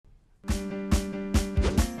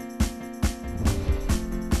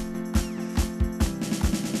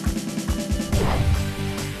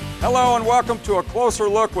Hello and welcome to a closer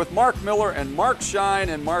look with Mark Miller and Mark Shine.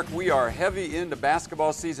 And Mark, we are heavy into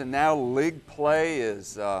basketball season now. League play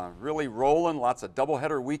is really rolling. Lots of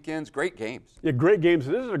doubleheader weekends. Great games. Yeah, great games.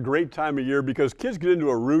 This is a great time of year because kids get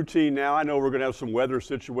into a routine now. I know we're going to have some weather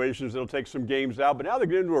situations that'll take some games out, but now they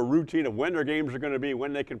get into a routine of when their games are going to be,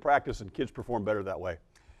 when they can practice, and kids perform better that way.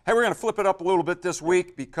 Hey, we're going to flip it up a little bit this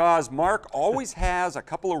week because Mark always has a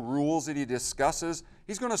couple of rules that he discusses.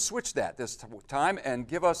 He's going to switch that this time and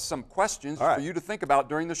give us some questions for you to think about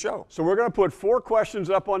during the show. So we're going to put 4 questions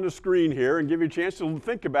up on the screen here and give you a chance to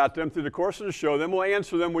think about them through the course of the show. Then we'll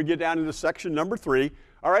answer them when we get down into section number 3.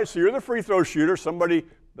 All right, so you're the free throw shooter.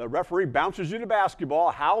 The referee bounces you the basketball.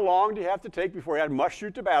 How long do you have to take before you must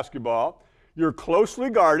shoot the basketball? You're closely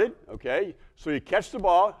guarded, okay? So you catch the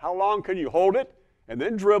ball. How long can you hold it and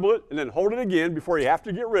then dribble it and then hold it again before you have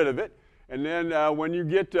to get rid of it? And then when you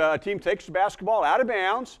get a team takes the basketball out of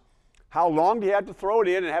bounds, how long do you have to throw it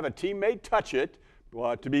in and have a teammate touch it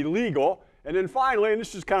to be legal? And then finally, and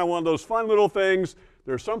this is kind of one of those fun little things,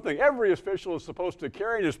 there's something every official is supposed to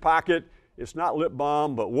carry in his pocket. It's not lip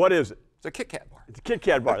balm, but what is it? It's a Kit Kat bar. It's a Kit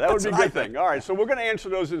Kat bar. That would be a good thing. All right, so we're going to answer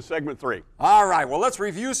those in segment 3. All right, well, let's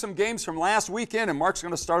review some games from last weekend, and Mark's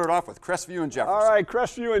going to start it off with Crestview and Jefferson. All right,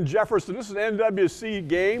 Crestview and Jefferson. This is an NWC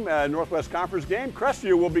game, Northwest Conference game.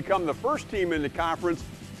 Crestview will become the first team in the conference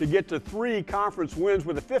to get to 3 conference wins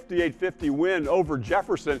with a 58-50 win over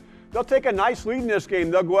Jefferson. They'll take a nice lead in this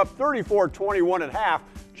game. They'll go up 34-21 at half.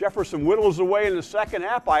 Jefferson whittles away in the second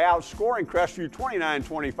half by outscoring Crestview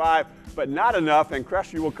 29-25, but not enough, and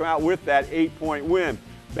Crestview will come out with that 8-point win.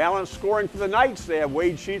 Balanced scoring for the Knights. They have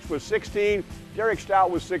Wade Sheets with 16, Derek Stout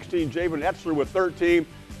with 16, Javen Etzler with 13.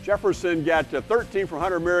 Jefferson got 13 from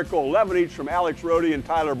Hunter Miracle, 11 each from Alex Rohde and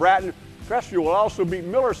Tyler Bratton. Crestview will also beat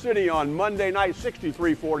Miller City on Monday night,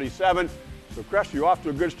 63-47. So Crestview off to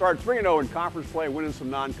a good start, 3-0 in conference play, winning some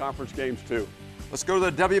non-conference games too. Let's go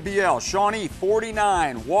to the WBL. Shawnee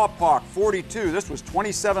 49, Wapak 42. This was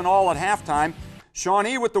 27 all at halftime.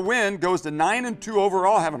 Shawnee with the win goes to 9-2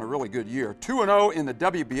 overall, having a really good year. 2-0 in the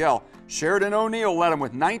WBL. Sheridan O'Neill led them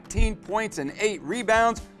with 19 points and 8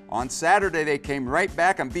 rebounds. On Saturday, they came right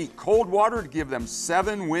back and beat Coldwater to give them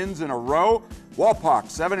 7 wins in a row. Wapak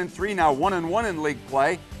 7-3, now 1-1 in league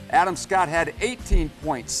play. Adam Scott had 18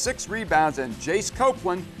 points, 6 rebounds, and Jace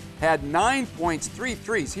Copeland had 9 points, 3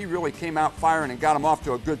 threes. He really came out firing and got them off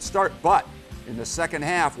to a good start, but in the second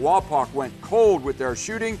half, Wapak went cold with their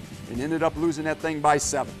shooting and ended up losing that thing by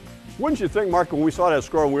 7. Wouldn't you think, Mark, when we saw that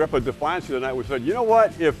score and we were up at Defiance the other night, we said, you know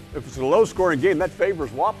what, if it's a low-scoring game, that favors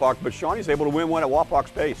Wapak, but Shawnee's able to win one at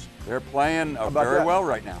Wapak's pace. They're playing very well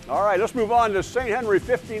right now. All right, let's move on to St. Henry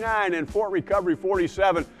 59 and Fort Recovery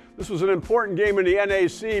 47. This was an important game in the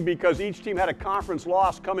NAC because each team had a conference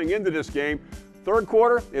loss coming into this game. Third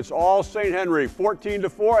quarter, it's all St. Henry,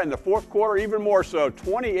 14-4, and the fourth quarter even more so,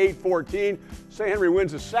 28-14. St. Henry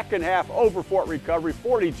wins the second half over Fort Recovery,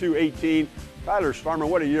 42-18. Tyler Starmer,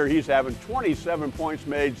 what a year he's having, 27 points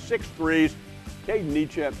made, 6 threes. Caden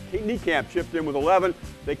Niekamp chipped in with 11.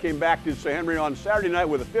 They came back to St. Henry on Saturday night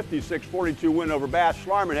with a 56-42 win over Bass.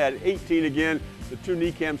 Schlarman had 18 again. The 2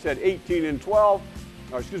 Niekamps had 10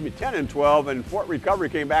 and 12, and Fort Recovery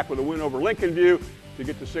came back with a win over Lincoln View to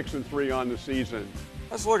get to 6-3 on the season.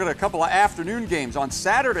 Let's look at a couple of afternoon games. On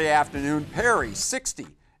Saturday afternoon, Perry 60,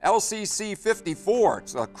 LCC 54.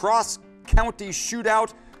 It's a cross-county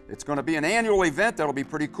shootout. It's going to be an annual event that'll be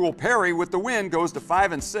pretty cool. Perry, with the win, goes to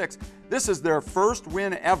 5-6. This is their first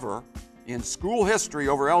win ever in school history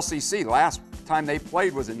over LCC. Last time they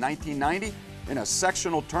played was in 1990 in a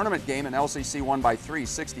sectional tournament game, and LCC won by 3,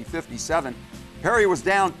 60-57. Perry was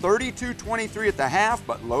down 32-23 at the half,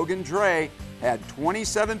 but Logan Dre had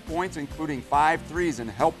 27 points, including 5 threes, and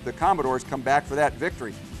helped the Commodores come back for that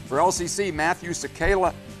victory. For LCC, Matthew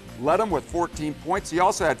Sakala led them with 14 points. He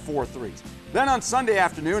also had 4 threes. Then on Sunday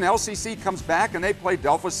afternoon, LCC comes back and they play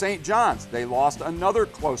Delphos St. John's. They lost another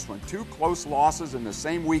close one, 2 close losses in the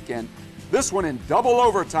same weekend. This one in double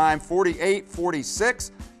overtime,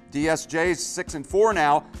 48-46. DSJ's 6-4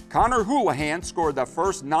 now. Connor Houlihan scored the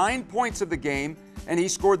first 9 points of the game, and he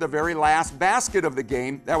scored the very last basket of the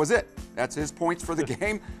game. That was it. That's his points for the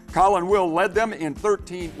game. Colin Will led them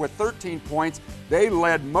with 13 points. They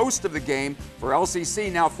led most of the game. For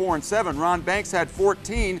LCC, now 4-7. Ron Banks had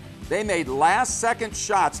 14. They made last-second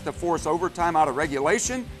shots to force overtime out of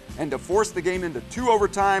regulation and to force the game into 2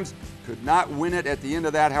 overtimes. Could not win it at the end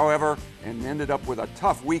of that, however, and ended up with a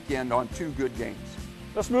tough weekend on 2 good games.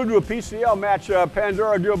 Let's move to a PCL matchup,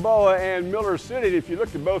 Pandora-Gilboa and Miller City. If you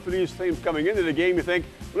look at both of these teams coming into the game, you think,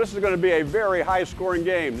 well, this is going to be a very high-scoring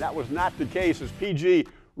game. That was not the case as PG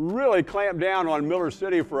really clamped down on Miller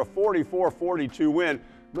City for a 44-42 win.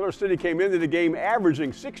 Miller City came into the game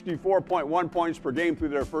averaging 64.1 points per game through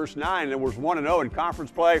their first 9 and was 1-0 in conference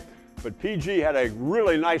play. But PG had a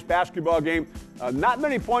really nice basketball game. Not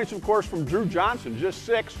many points, of course, from Drew Johnson, just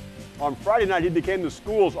 6. On Friday night, he became the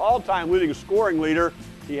school's all-time leading scoring leader.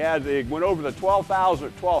 He went over the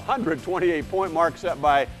 1,228-point mark set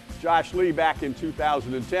by Josh Lee back in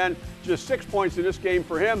 2010. Just 6 points in this game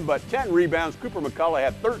for him, but 10 rebounds. Cooper McCullough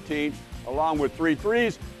had 13, along with 3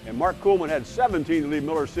 threes. And Mark Kuhlman had 17 to lead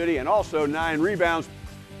Miller City and also 9 rebounds.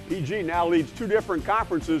 PG now leads 2 different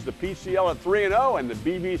conferences, the PCL at 3-0 and the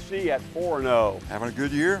BBC at 4-0. Having a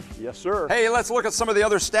good year? Yes, sir. Hey, let's look at some of the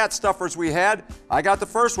other stat stuffers we had. I got the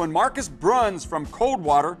first one. Marcus Bruns from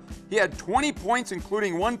Coldwater. He had 20 points,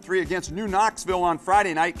 including 1 3 against New Knoxville on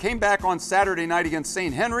Friday night. Came back on Saturday night against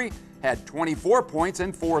St. Henry. Had 24 points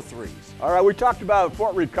and 4 threes. All right, we talked about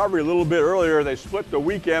Fort Recovery a little bit earlier. They split the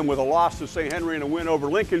weekend with a loss to St. Henry and a win over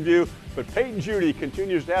Lincoln View. But Peyton Judy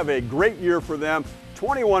continues to have a great year for them.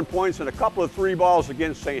 21 points and a couple of 3 balls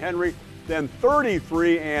against St. Henry, then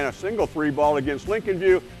 33 and a single 3 ball against Lincoln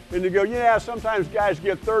View. And you go, yeah, sometimes guys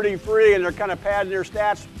get 33 and they're kind of padding their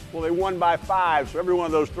stats. Well, they won by 5, so every one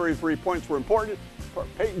of those 33 points were important.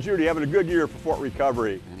 Peyton Judy having a good year for Fort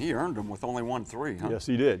Recovery. And he earned them with only 1 3, huh? Yes,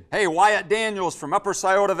 he did. Hey, Wyatt Daniels from Upper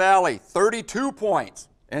Scioto Valley, 32 points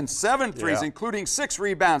and 7 threes, including 6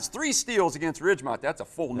 rebounds, 3 steals against Ridgemont. That's a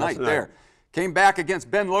full night there. Came back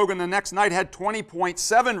against Ben Logan the next night, had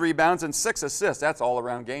 20.7 rebounds and 6 assists. That's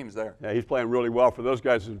all-around games there. Yeah, he's playing really well for those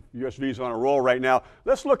guys. USV's on a roll right now.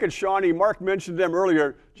 Let's look at Shawnee. Mark mentioned them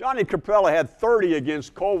earlier. Johnny Capella had 30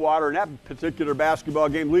 against Coldwater in that particular basketball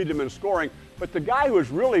game, lead them in scoring. But the guy who has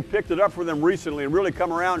really picked it up for them recently and really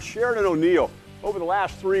come around, Sheridan O'Neill. Over the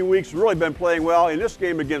last 3 weeks, really been playing well. In this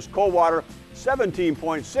game against Coldwater, 17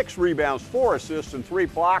 points, 6 rebounds, 4 assists, and 3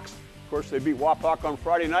 blocks. Of course, they beat Wapak on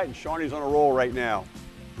Friday night, and Shawnee's on a roll right now.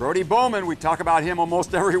 Brody Bowman, we talk about him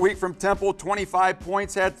almost every week from Temple. 25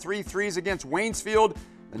 points, had 3 threes against Waynesfield.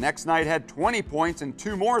 The next night had 20 points and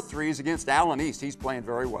 2 more threes against Allen East. He's playing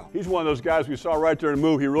very well. He's one of those guys we saw right there in the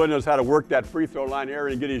move. He really knows how to work that free throw line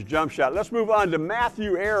area and get his jump shot. Let's move on to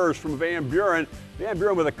Matthew Ayers from Van Buren. Van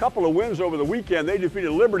Buren with a couple of wins over the weekend. They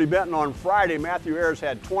defeated Liberty Benton on Friday. Matthew Ayers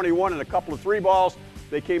had 21 and a couple of 3 balls.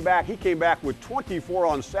 He came back with 24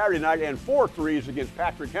 on Saturday night and 4 threes against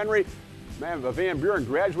Patrick Henry. Man, Van Buren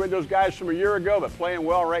graduated those guys from a year ago, but playing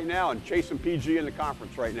well right now and chasing PG in the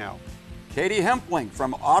conference right now. Katie Hempling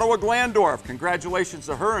from Ottawa-Glandorf. Congratulations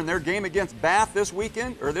to her in their game against Bath this week.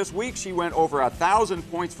 She went over 1,000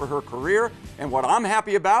 points for her career. And what I'm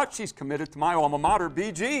happy about, she's committed to my alma mater,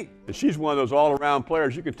 BG. And she's one of those all-around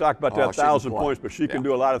players. You can talk about that 1,000 points, but she can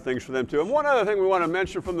do a lot of things for them too. And one other thing we want to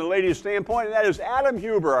mention from the ladies' standpoint, and that is Adam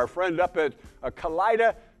Huber, our friend up at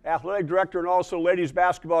Kalida, athletic director and also ladies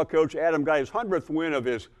basketball coach. Adam got his 100th win of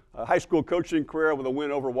his high school coaching career with a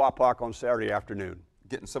win over Wapak on Saturday afternoon.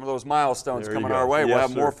 Getting some of those milestones coming our way. We'll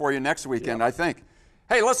have more for you next weekend, I think.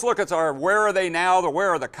 Hey, let's look at our where are they now, where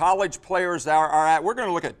are the college players are at. We're going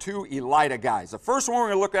to look at 2 Elida guys. The first one we're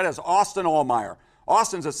going to look at is Austin Allmeyer.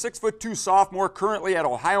 Austin's a 6'2" sophomore, currently at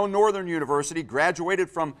Ohio Northern University, graduated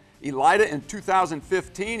from Elida in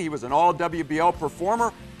 2015. He was an all-WBL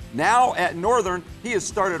performer. Now at Northern, he has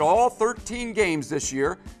started all 13 games this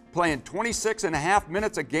year, playing 26.5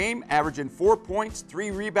 minutes a game, averaging 4 points,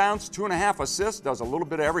 3 rebounds, 2.5 assists, does a little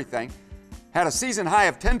bit of everything. Had a season high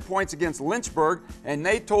of 10 points against Lynchburg, and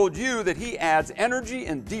they told you that he adds energy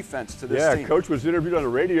and defense to this team. Yeah, Coach was interviewed on the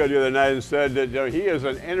radio the other night and said that he is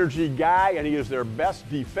an energy guy and he is their best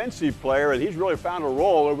defensive player, and he's really found a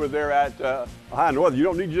role over there at Ohio Northern. You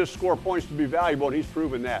don't need to just score points to be valuable, and he's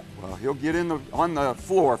proven that. Well, he'll get on the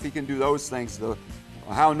floor if he can do those things. The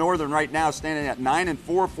Ohio Northern right now standing at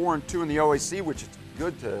 9-4, 4-2 in the OAC, which is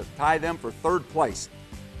good to tie them for 3rd place.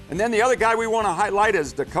 And then the other guy we want to highlight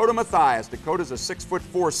is Dakota Mathias. Dakota's a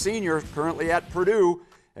 6'4" senior, currently at Purdue.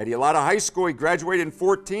 At Elida High School, he graduated in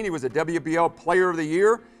 14. He was a WBL Player of the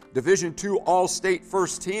Year, Division II All-State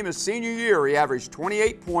First Team. His senior year, he averaged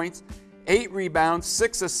 28 points, 8 rebounds,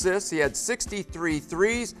 6 assists. He had 63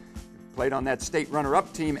 threes. Played on that state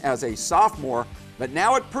runner-up team as a sophomore. But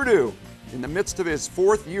now at Purdue, in the midst of his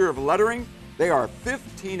 4th year of lettering, they are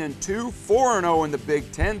 15-2, 4-0 in the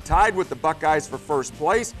Big Ten, tied with the Buckeyes for 1st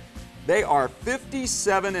place. They are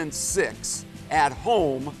 57-6 at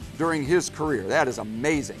home during his career. That is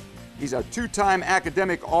amazing. He's a 2-time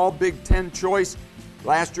academic All-Big Ten choice.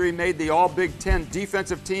 Last year he made the All-Big Ten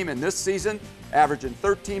defensive team, and this season averaging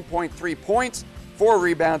 13.3 points, 4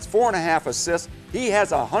 rebounds, 4.5 assists. He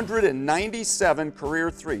has 197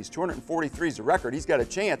 career threes. 243 is a record. He's got a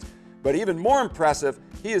chance. But even more impressive,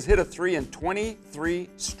 he has hit a 3 in 23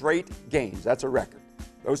 straight games. That's a record.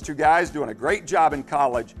 Those two guys doing a great job in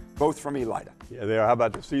college, both from Elida. Yeah, they are. How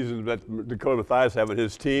about the season that Dakota Matthias had with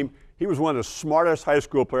his team? He was one of the smartest high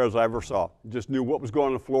school players I ever saw. Just knew what was going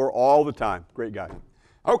on the floor all the time. Great guy.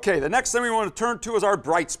 Okay, the next thing we want to turn to is our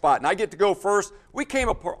bright spot, and I get to go first. We came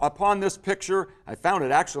upon this picture. I found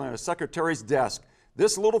it actually on a secretary's desk.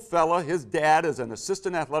 This little fella, his dad is an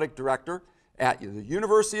assistant athletic director at the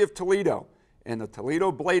University of Toledo, and the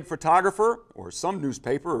Toledo Blade photographer, or some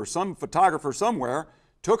newspaper, or some photographer somewhere,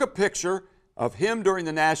 took a picture of him during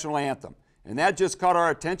the national anthem. And that just caught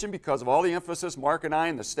our attention because of all the emphasis Mark and I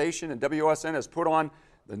and the station and WOSN has put on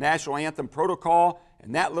the national anthem protocol,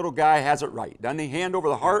 and that little guy has it right. Doesn't he? Hand over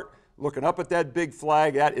the heart, looking up at that big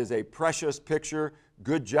flag. That is a precious picture.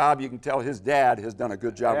 Good job. You can tell his dad has done a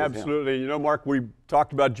good job with him. Absolutely. You know, Mark, we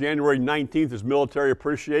talked about January 19th as Military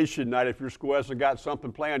Appreciation Night. If your school hasn't got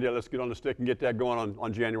something planned yet, let's get on the stick and get that going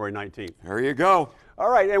on January 19th. There you go. All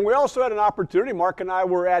right, and we also had an opportunity. Mark and I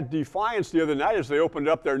were at Defiance the other night as they opened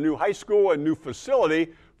up their new high school and new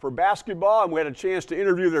facility for basketball, and we had a chance to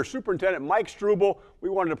interview their superintendent, Mike Struble. We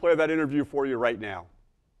wanted to play that interview for you right now.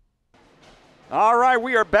 All right,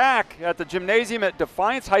 we are back at the gymnasium at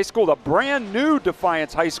Defiance High School, the brand new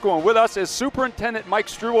Defiance High School, and with us is Superintendent Mike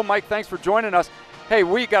Struble. Mike, thanks for joining us. Hey,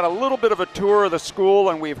 we got a little bit of a tour of the school,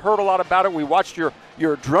 and we've heard a lot about it. We watched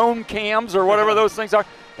your drone cams or whatever those things are,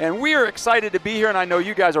 and we are excited to be here, and I know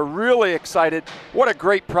you guys are really excited. What a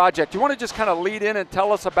great project. You want to just kind of lead in and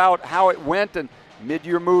tell us about how it went? And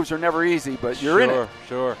mid-year moves are never easy, but you're in it.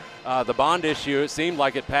 Sure. The bond issue, it seemed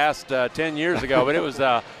like it passed 10 years ago, but it was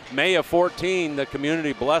May of 14. The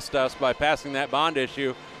community blessed us by passing that bond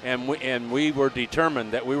issue, and we were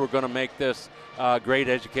determined that we were going to make this great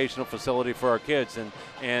educational facility for our kids.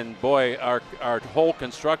 And boy, our whole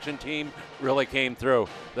construction team really came through.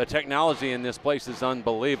 The technology in this place is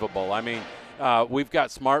unbelievable. I mean, we've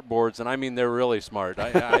got smart boards, and I mean they're really smart.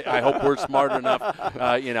 I hope we're smart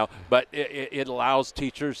enough, you know. But it allows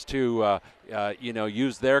teachers to, you know,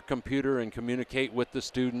 use their computer and communicate with the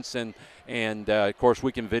students, and of course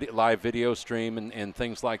we can live video stream and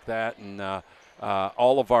things like that. And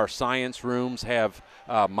all of our science rooms have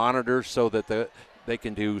monitors so that they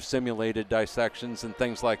can do simulated dissections and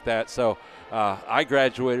things like that. So I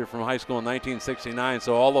graduated from high school in 1969,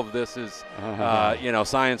 so all of this is, you know,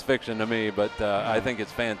 science fiction to me, but I think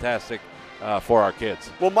it's fantastic for our kids.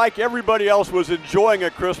 Well, Mike, everybody else was enjoying a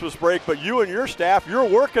Christmas break, but you and your staff, you're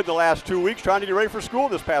working the last 2 weeks trying to get ready for school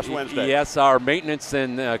this past Wednesday. Yes, our maintenance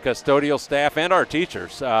and custodial staff and our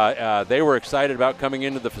teachers, they were excited about coming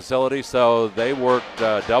into the facility, so they worked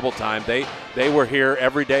double time. They were here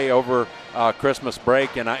every day over Christmas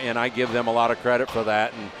break, and I give them a lot of credit for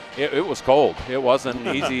that. And it was cold. It wasn't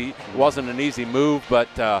easy. It wasn't an easy move, but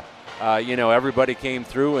you know, everybody came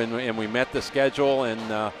through, and we met the schedule,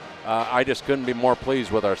 and I just couldn't be more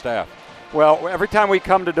pleased with our staff. Well, every time we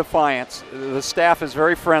come to Defiance, the staff is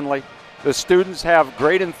very friendly. The students have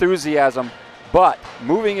great enthusiasm, but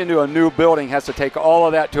moving into a new building has to take all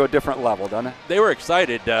of that to a different level, doesn't it? They were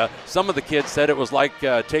excited. Some of the kids said it was like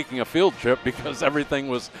taking a field trip because everything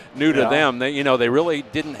was new to them. They, you know, they really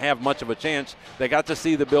didn't have much of a chance. They got to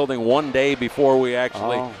see the building one day before we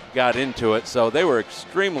actually got into it, so they were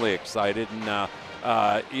extremely excited. And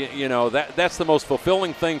you know, that's the most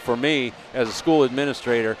fulfilling thing for me as a school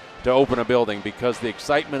administrator, to open a building, because the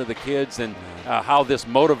excitement of the kids and how this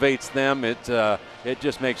motivates them, it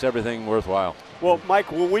just makes everything worthwhile. Well,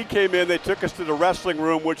 Mike, when we came in, they took us to the wrestling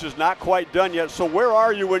room, which is not quite done yet. So where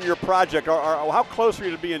are you in your project? How close are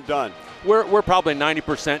you to being done? We're probably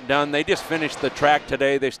 90% done. They just finished the track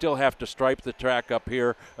today. They still have to stripe the track up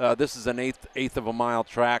here. This is an eighth of a mile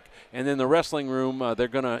track. And then the wrestling room, they're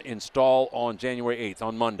going to install on January 8th,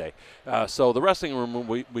 on Monday. So the wrestling room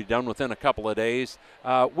will be done within a couple of days.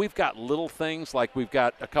 We've got little things, like we've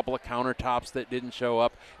got a couple of countertops that didn't show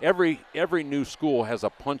up. Every new school has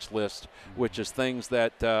a punch list, which is things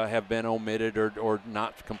that have been omitted or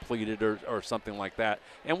not completed or something like that.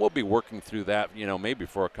 And we'll be working through that, you know, maybe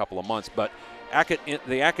for a couple of months. But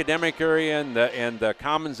the academic area and the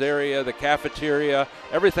commons area, the cafeteria,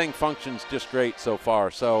 everything functions just great so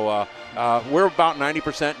far. So we're about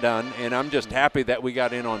 90% done, and I'm just happy that we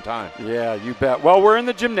got in on time. Yeah, you bet. Well, we're in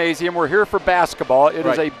the gymnasium. We're here for basketball. It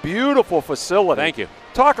is a beautiful facility. Thank you.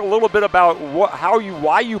 Talk a little bit about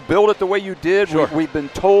why you built it the way you did. Sure. We've been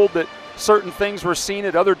told that certain things were seen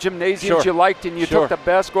at other gymnasiums you liked, and you took the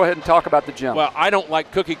best. Go ahead and talk about the gym. Well, I don't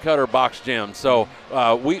like cookie cutter box gyms, so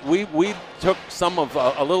we took some of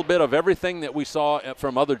a little bit of everything that we saw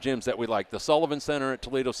from other gyms that we liked. The Sullivan Center at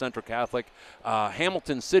Toledo Central Catholic,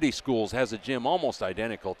 Hamilton City Schools has a gym almost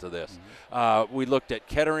identical to this. We looked at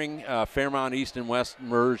Kettering, Fairmont East and West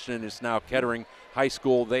merged, and it's now Kettering High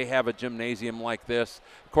School, they have a gymnasium like this.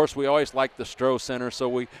 Of course, we always liked the Stroh Center, so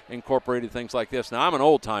we incorporated things like this. Now, I'm an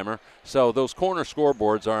old-timer, so those corner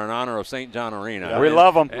scoreboards are in honor of St. John Arena. Yeah. We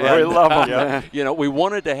love them. We love them. You know, we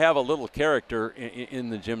wanted to have a little character in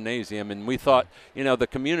the gymnasium, and we thought, you know, the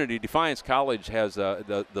community, Defiance College has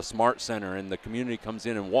the Smart Center, and the community comes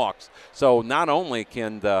in and walks. So not only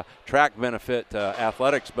can the track benefit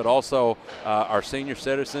athletics, but also our senior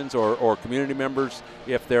citizens or community members,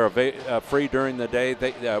 if they're free during the day,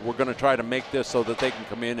 we're going to try to make this so that they can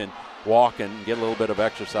come in and walk and get a little bit of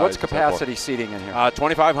exercise. What's capacity seating in here?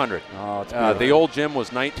 2,500. Oh, it's the old gym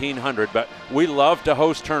was 1,900, but we love to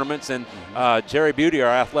host tournaments, and Jerry Beauty,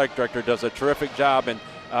 our athletic director, does a terrific job, and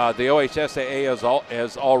the OHSAA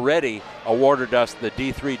has already awarded us the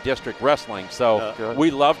D3 District Wrestling. So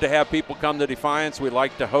we love to have people come to Defiance. We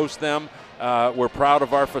like to host them. We're proud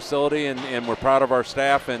of our facility, and we're proud of our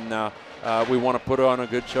staff, and we want to put on a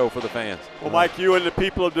good show for the fans. Well, Mike, you and the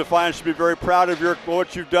people of Defiance should be very proud of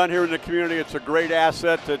what you've done here in the community. It's a great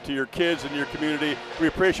asset to your kids and your community. We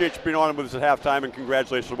appreciate you being on with us at halftime, and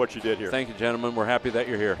congratulations on what you did here. Thank you, gentlemen. We're happy that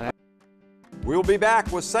you're here. We'll be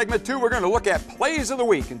back with segment 2. We're going to look at plays of the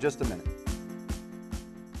week in just a minute.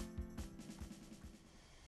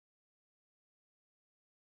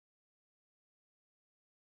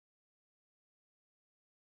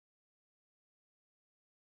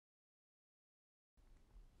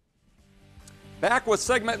 Back with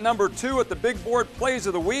segment number 2 at the big board, plays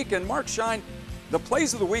of the week. And Mark Shine, the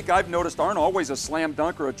plays of the week I've noticed aren't always a slam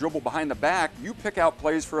dunk or a dribble behind the back. You pick out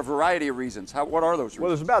plays for a variety of reasons. What are those reasons? Well,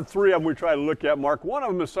 there's about 3 of them we try to look at, Mark. One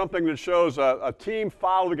of them is something that shows a team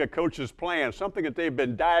following a coach's plan, something that they've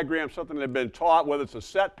been diagrammed, something they've been taught, whether it's a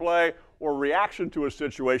set play or reaction to a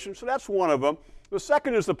situation. So that's one of them. The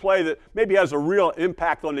second is the play that maybe has a real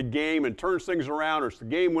impact on the game and turns things around, or it's the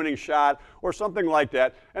game-winning shot or something like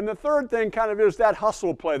that. And the third thing kind of is that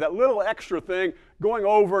hustle play, that little extra thing going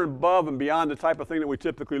over and above and beyond the type of thing that we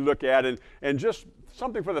typically look at, and just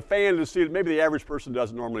something for the fan to see that maybe the average person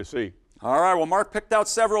doesn't normally see. All right, well, Mark picked out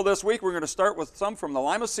several this week. We're going to start with some from the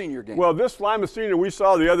Lima Senior game. Well, this Lima Senior we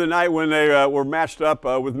saw the other night when they were matched up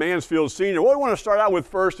with Mansfield Senior. What we want to start out with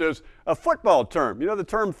first is a football term. You know the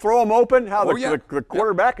term throw them open? How the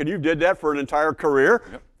quarterback, and you did that for an entire career.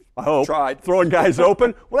 Yep. I hope. Tried. Throwing guys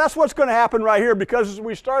open. Well, that's what's going to happen right here, because as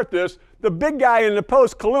we start this, the big guy in the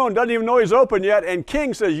post, Kalun, doesn't even know he's open yet, and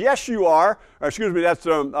King says, yes, you are. Or, excuse me, that's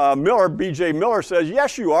Miller, B.J. Miller says,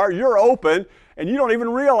 yes, you are. You're open, and you don't even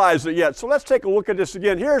realize it yet. So let's take a look at this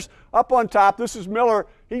again. Here's up on top. This is Miller.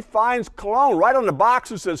 He finds Kalun right on the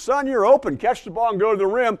box and says, son, you're open. Catch the ball and go to the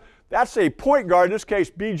rim. That's a point guard, in this case,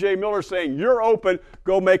 B.J. Miller, saying, you're open.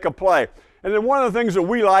 Go make a play. And then one of the things that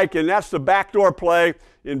we like, and that's the backdoor play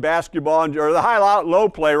in basketball, or the high-low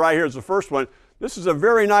play right here is the first one. This is a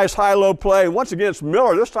very nice high-low play. And once again, it's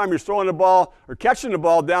Miller. This time he's throwing the ball or catching the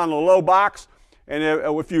ball down the low box. And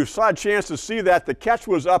if you saw a chance to see that, the catch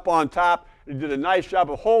was up on top. He did a nice job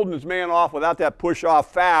of holding his man off without that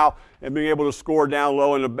push-off foul and being able to score down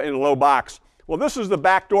low in the low box. Well, this is the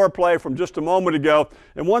backdoor play from just a moment ago.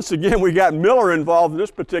 And once again, we got Miller involved in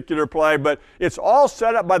this particular play, but it's all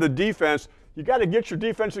set up by the defense. You got to get your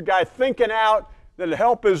defensive guy thinking out that the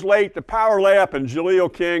help is late, the power layup, and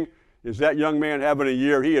Jaleel King is that young man having a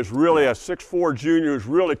year. He is really a 6'4" junior who's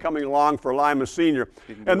really coming along for Lima Senior.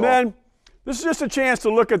 And then this is just a chance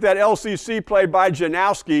to look at that LCC play by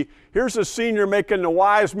Janowski. Here's a senior making the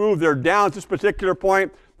wise move. They're down at this particular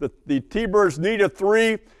point. The T-Birds need a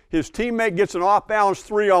 3. His teammate gets an off-balance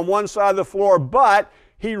 3 on one side of the floor, but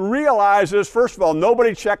he realizes, first of all,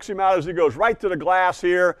 nobody checks him out as he goes right to the glass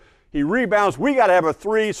here. He rebounds. We got to have a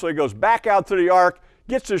 3, so he goes back out to the arc,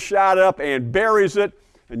 gets his shot up, and buries it.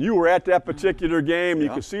 And you were at that particular game. You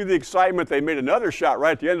can see the excitement. They made another shot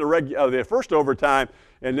right at the end of the first overtime.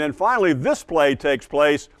 And then finally, this play takes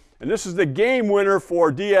place. And this is the game winner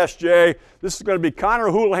for DSJ. This is going to be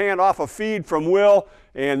Connor Houlihan off a feed from Will.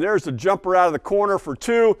 And there's the jumper out of the corner for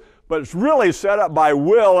 2. But it's really set up by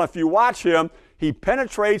Will. If you watch him, he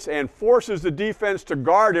penetrates and forces the defense to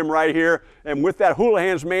guard him right here. And with that,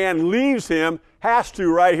 Houlihan's man leaves him, has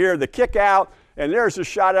to right here, the kick out. And there's a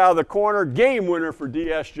shot out of the corner, game winner for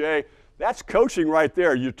DSJ. That's coaching right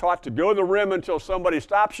there. You're taught to go to the rim until somebody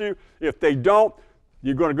stops you. If they don't,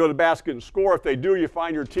 you're going to go to the basket and score. If they do, you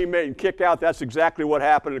find your teammate and kick out. That's exactly what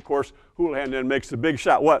happened. Of course, Houlihan then makes the big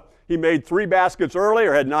shot. What? He made 3 baskets early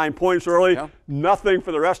or had 9 points early. Yeah. Nothing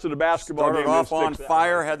for the rest of the basketball game. Started off on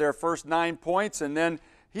fire, had their first 9 points, and then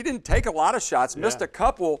he didn't take a lot of shots, missed a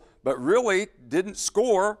couple, but really didn't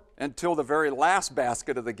score until the very last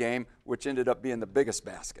basket of the game, which ended up being the biggest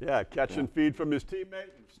basket. Yeah, catch and feed from his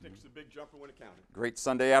teammate and sticks the big jumper when it counted. Great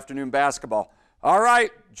Sunday afternoon basketball. All right,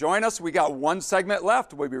 join us. We got one segment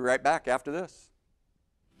left. We'll be right back after this.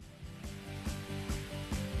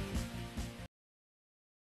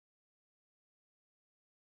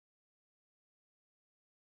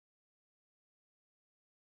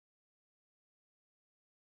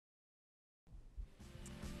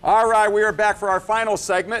 All right, we are back for our final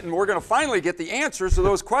segment, and we're going to finally get the answers to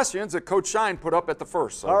those questions that Coach Shine put up at the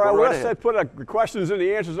first. So all right, well, let's put the questions and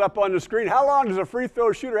the answers up on the screen. How long does a free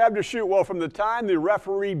throw shooter have to shoot? Well, from the time the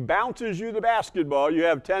referee bounces you the basketball, you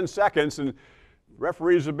have 10 seconds, and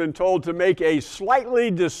referees have been told to make a slightly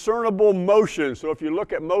discernible motion. So if you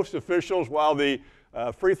look at most officials while the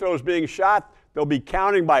free throw is being shot, they'll be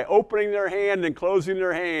counting by opening their hand and closing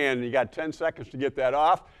their hand. You got 10 seconds to get that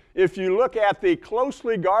off. If you look at the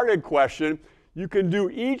closely guarded question, you can do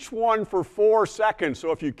each one for 4 seconds.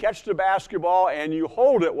 So if you catch the basketball and you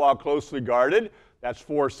hold it while closely guarded, that's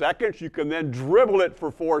 4 seconds. You can then dribble it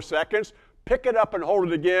for 4 seconds, pick it up and hold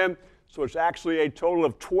it again. So it's actually a total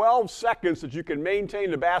of 12 seconds that you can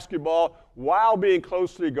maintain the basketball while being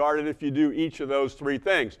closely guarded if you do each of those 3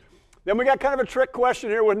 things. Then we got kind of a trick question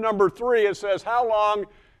here with number 3. It says, how long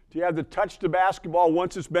do you have to touch the basketball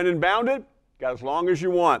once it's been inbounded? Got as long as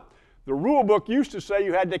you want. The rule book used to say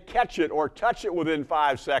you had to catch it or touch it within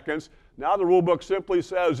 5 seconds. Now the rule book simply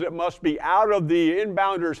says it must be out of the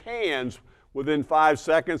inbounder's hands within 5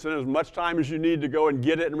 seconds, and as much time as you need to go and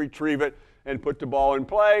get it and retrieve it and put the ball in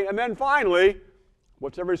play. And then finally,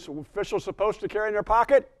 what's every official supposed to carry in their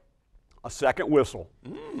pocket? A second whistle.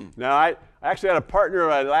 Now, I actually had a partner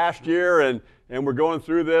last year, and we're going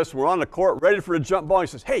through this. We're on the court ready for a jump ball. He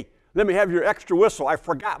says, hey, let me have your extra whistle. I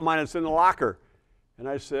forgot mine. It's in the locker. And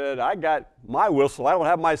I said, I got my whistle. I don't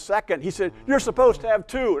have my second. He said, you're supposed to have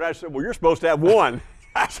 2. And I said, well, you're supposed to have 1.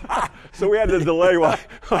 So we had to delay while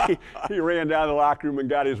he ran down to the locker room and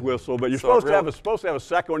got his whistle. But you're supposed to have a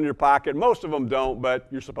second one in your pocket. Most of them don't, but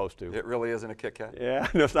you're supposed to. It really isn't a Kit Kat? Yeah,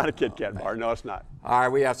 no, it's not a Kit Kat bar. No, it's not. All right,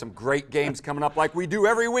 we have some great games coming up like we do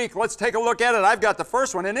every week. Let's take a look at it. I've got the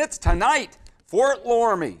first one, and it's tonight. Fort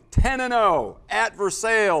Loramie, 10-0. At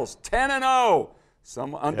Versailles, 10-0.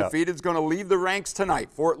 Some undefeated is going to leave the ranks tonight.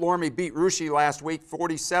 Fort Loramie beat Russia last week,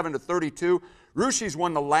 47-32. Russia's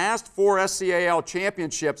won the last 4 SCAL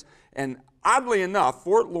championships, and oddly enough,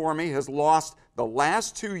 Fort Loramie has lost the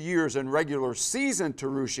last 2 years in regular season to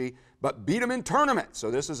Russia, but beat them in tournament. So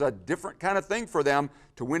this is a different kind of thing for them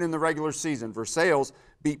to win in the regular season. Versailles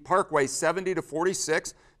beat Parkway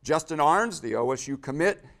 70-46. Justin Arns, the OSU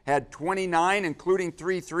commit, had 29, including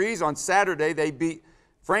 3 threes. On Saturday, they beat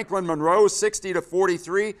Franklin Monroe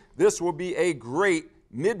 60-43. This will be a great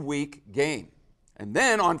midweek game. And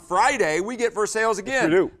then on Friday, we get Versailles again.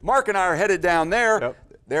 Yes, we do. Mark and I are headed down there. Yep.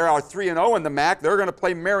 They are 3-0 in the MAC. They're going to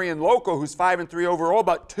play Marion Local, who's 5-3 overall,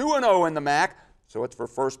 but 2-0 in the MAC. So it's for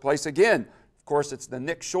first place again. Of course, it's the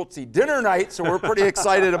Nick Schultze dinner night, so we're pretty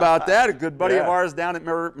excited about that. A good buddy of ours down at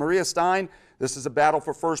Maria Stein. This is a battle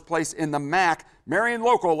for first place in the MAC. Marion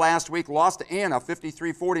Local last week lost to Anna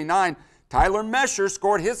 53-49. Tyler Mesher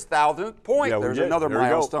scored his 1,000th point. There's another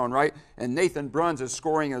milestone, right? And Nathan Bruns is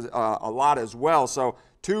scoring a lot as well. So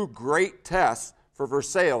 2 great tests for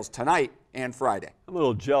Versailles tonight and Friday. I'm a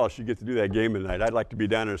little jealous you get to do that game tonight. I'd like to be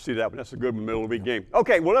down there to see that, but that's a good middle of the week game.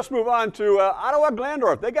 Okay, well, let's move on to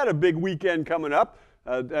Ottawa-Glandorf. They got a big weekend coming up,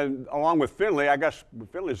 and along with Findlay. I guess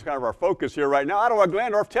Findlay is kind of our focus here right now.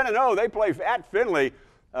 Ottawa-Glandorf 10-0. They play at Findlay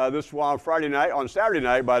this on Saturday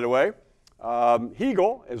night, by the way.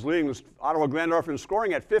 Hegel is leading Ottawa-Glandorf in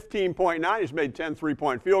scoring at 15.9. He's made 10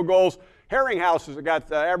 three-point field goals. Herringhouse has got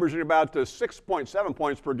averaging about 6.7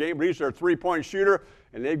 points per game, but he's their three-point shooter,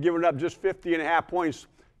 and they've given up just 50.5 points,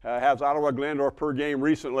 has Ottawa-Glandorf per game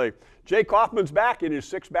recently. Jay Kaufman's back in his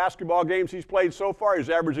 6 basketball games he's played so far. He's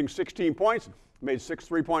averaging 16 points, made 6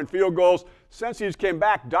 three-point field goals. Since he's came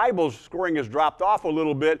back, Dybel's scoring has dropped off a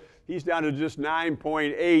little bit. He's down to just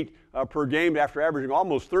 9.8 per game after averaging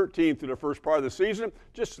almost 13 through the first part of the season.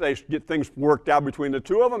 Just so they get things worked out between the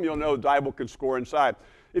two of them, you'll know Dybel can score inside.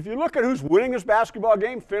 If you look at who's winning this basketball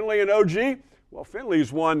game, Findlay and OG, well,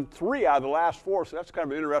 Findlay's won 3 out of the last 4, so that's kind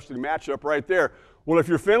of an interesting matchup right there. Well, if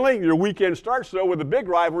you're Findlay, your weekend starts, though, with a big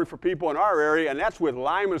rivalry for people in our area, and that's with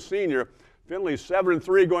Lima Senior. Findlay's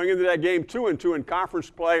 7-3 going into that game, 2-2 in conference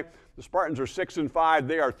play. The Spartans are 6-5.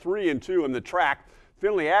 They are 3-2 in the track.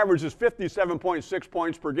 Findlay averages 57.6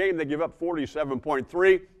 points per game. They give up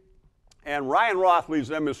 47.3. And Ryan Roth leads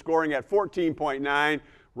them in scoring at 14.9.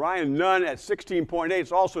 Ryan Nunn at 16.8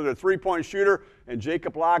 is also their three-point shooter. And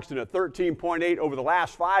Jacob Logston at 13.8 over the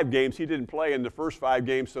last 5 games. He didn't play in the first 5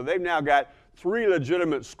 games. So they've now got 3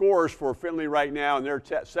 legitimate scores for Findlay right now, and they're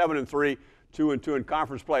 7-3. 2-2 in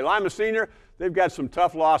conference play. Lima Senior, they've got some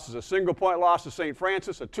tough losses. A single-point loss to St.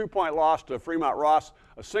 Francis, a 2-point loss to Fremont Ross,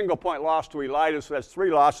 a single-point loss to Elida, so that's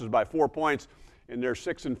 3 losses by 4 points. And they're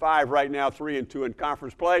 6-5 right now, 3-2 in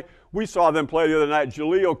conference play. We saw them play the other night.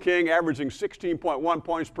 Jaleel King averaging 16.1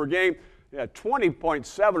 points per game. Yeah,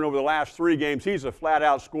 20.7 over the last 3 games. He's a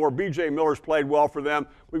flat-out scorer. B.J. Miller's played well for them.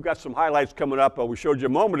 We've got some highlights coming up. We showed you a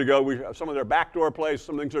moment ago some of their backdoor plays,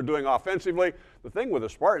 some things they're doing offensively. The thing with the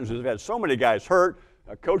Spartans is they've had so many guys hurt,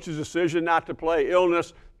 a coach's decision not to play,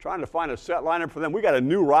 illness, trying to find a set lineup for them. We got a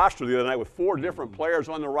new roster the other night with 4 different players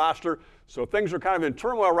on the roster. So things are kind of in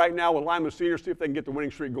turmoil right now with Lima Senior. See if they can get the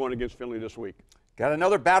winning streak going against Findlay this week. Got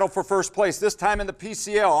another battle for first place, this time in the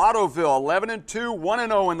PCL. Ottoville, 11-2,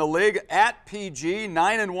 1-0 in the league at PG,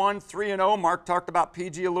 9-1, 3-0. Mark talked about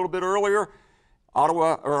PG a little bit earlier.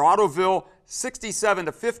 Ottoville,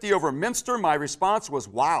 67-50 over Minster. My response was,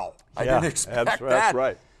 wow. I didn't expect that. That's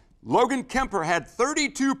right. Logan Kemper had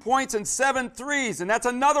 32 points and 7 threes, and that's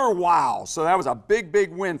another wow. So that was a big,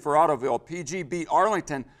 big win for Ottoville. PG beat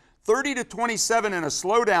Arlington 30-27 in a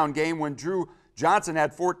slowdown game when Drew Johnson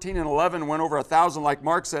had 14 and 11, went over 1,000 like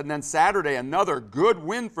Mark said. And then Saturday, another good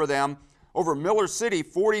win for them over Miller City,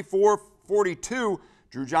 44-42.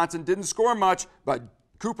 Drew Johnson didn't score much, but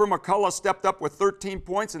Cooper McCullough stepped up with 13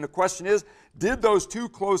 points. And the question is, did those 2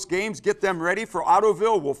 close games get them ready for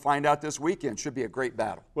Ottoville? We'll find out this weekend. Should be a great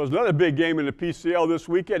battle. Well, there's another big game in the PCL this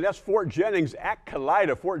weekend. That's Fort Jennings at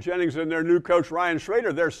Kalida. Fort Jennings and their new coach, Ryan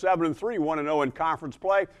Schrader, they're 7-3, 1-0 in conference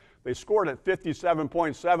play. They scored at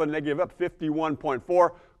 57.7. They give up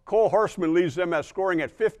 51.4. Cole Horstman leads them at scoring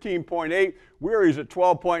at 15.8. Weary's at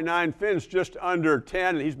 12.9. Finn's just under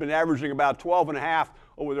 10, and he's been averaging about 12.5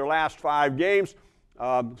 over their last 5 games.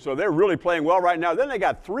 So they're really playing well right now. Then they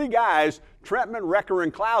got 3 guys, Trentman, Recker,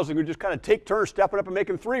 and Klausing, who just kind of take turns stepping up and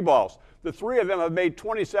making 3 balls. The 3 of them have made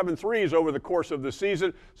 27 threes over the course of the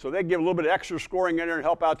season, so they give a little bit of extra scoring in there and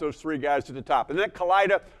help out those 3 guys to the top. And then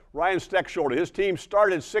Kalida, Ryan Steckshoulder, his team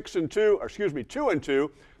started 2-2.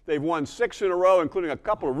 They've won 6 in a row, including a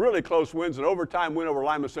couple of really close wins, an overtime win over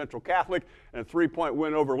Lima Central Catholic and a 3-point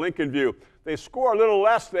win over Lincoln View. They score a little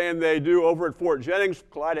less than they do over at Fort Jennings.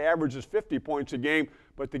 Kalida averages 50 points a game,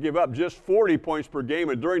 but they give up just 40 points per game,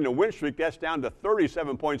 and during the win streak, that's down to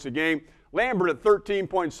 37 points a game. Lambert at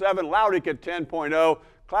 13.7, Laudick at 10.0.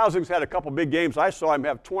 Klausing's had a couple big games. I saw him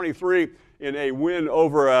have 23 in a win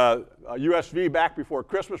over USV back before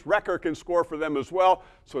Christmas. Recker can score for them as well.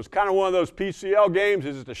 So it's kind of one of those PCL games.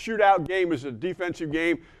 Is it a shootout game? Is it a defensive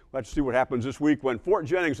game? Let's see what happens this week when Fort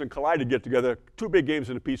Jennings and Kalida get together. 2 big games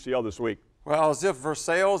in the PCL this week. Well, as if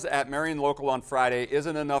Versailles at Marion Local on Friday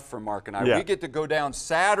isn't enough for Mark and I. We get to go down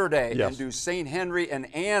Saturday and do St. Henry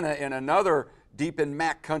and Anna in another deep in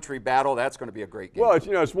MAC country battle. That's going to be a great game. Well,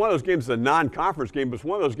 it's one of those games, it's a non-conference game, but it's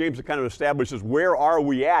one of those games that kind of establishes where are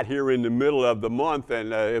we at here in the middle of the month,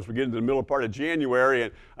 and as we get into the middle part of January.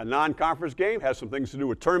 And a non-conference game has some things to do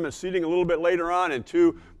with tournament seeding a little bit later on, and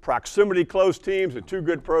 2 proximity close teams and 2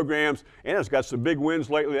 good programs. And it's got some big wins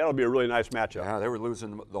lately. That'll be a really nice matchup. Yeah, they were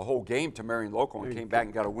losing the whole game to Marion Local and came back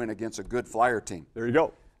and got a win against a good Flyer team. There you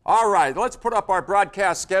go. All right, let's put up our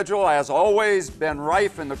broadcast schedule. As always, Ben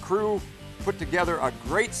Reif and the crew put together a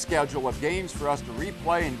great schedule of games for us to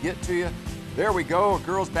replay and get to you. There we go, a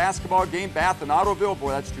girls basketball game, Bath and Ottoville. Boy,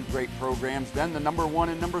 that's 2 great programs. Then the number 1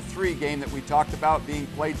 and number 3 game that we talked about being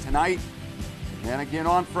played tonight. And then again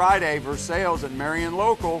on Friday, Versailles and Marion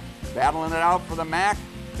Local battling it out for the MAC.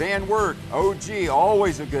 Van Wert, OG,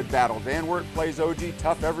 always a good battle. Van Wert plays OG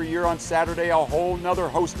tough every year on Saturday. A whole nother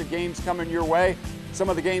host of games coming your way. Some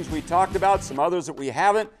of the games we talked about, some others that we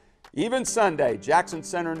haven't. Even Sunday, Jackson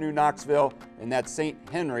Center, New Knoxville, and that St.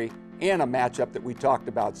 Henry Anna matchup that we talked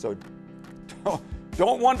about. So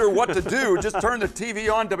don't wonder what to do. Just turn the TV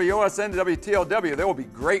on, WOSN, WTLW. There will be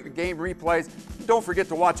great game replays. Don't forget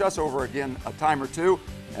to watch us over again a time or 2.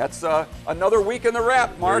 That's another week in the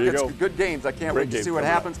wrap, Mark. It's good games. I can't wait to see what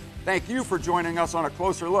happens. Thank you for joining us on A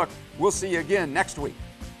Closer Look. We'll see you again next week.